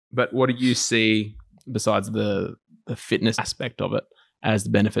But what do you see besides the fitness aspect of it as the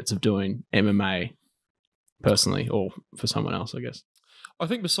benefits of doing MMA personally, or for someone else, I guess? I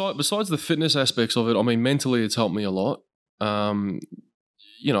think besides the fitness aspects of it, I mean, mentally it's helped me a lot.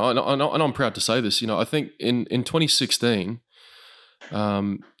 You know, and I'm proud to say this. You know, I think in 2016, you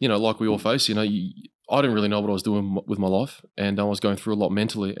know, like we all face, you know, I didn't really know what I was doing with my life, and I was going through a lot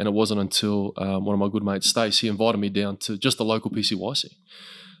mentally. And it wasn't until one of my good mates, Stace, he invited me down to just the local PCYC.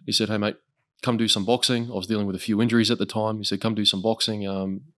 He said, "Hey mate, come do some boxing." I was dealing with a few injuries at the time. He said, "Come do some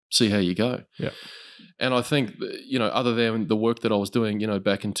boxing, see how you go." Yeah. And I think, you know, other than the work that I was doing, you know,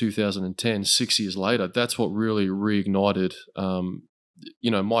 back in 2010, 6 years later, that's what really reignited,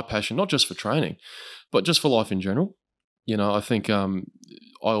 you know, my passion, not just for training, but just for life in general. You know, I think I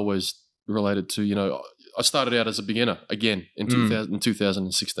always related to, you know, I started out as a beginner again in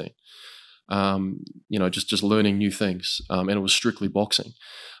 2016. You know, just learning new things, and it was strictly boxing.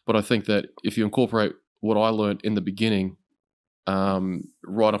 But I think that if you incorporate what I learned in the beginning,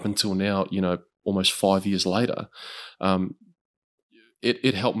 right up until now, you know, almost 5 years later,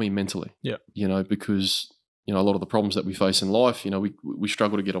 it helped me mentally. Yeah. You know, because, you know, a lot of the problems that we face in life, you know, we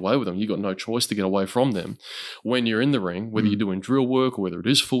struggle to get away with them. You got no choice to get away from them when you're in the ring, whether you're doing drill work or whether it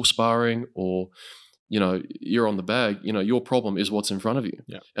is full sparring or, you know, you're on the bag. You know, your problem is what's in front of you.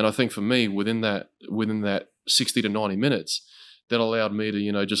 Yeah. And I think for me, within that 60 to 90 minutes, that allowed me to,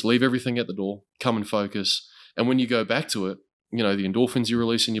 you know, just leave everything at the door, come and focus. And when you go back to it, you know, the endorphins you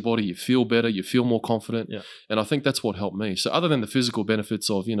release in your body, you feel better, you feel more confident. Yeah. And I think that's what helped me. So other than the physical benefits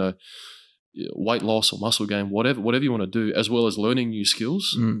of, you know, weight loss or muscle gain, whatever you want to do, as well as learning new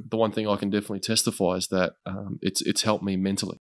skills, the one thing I can definitely testify is that it's helped me mentally.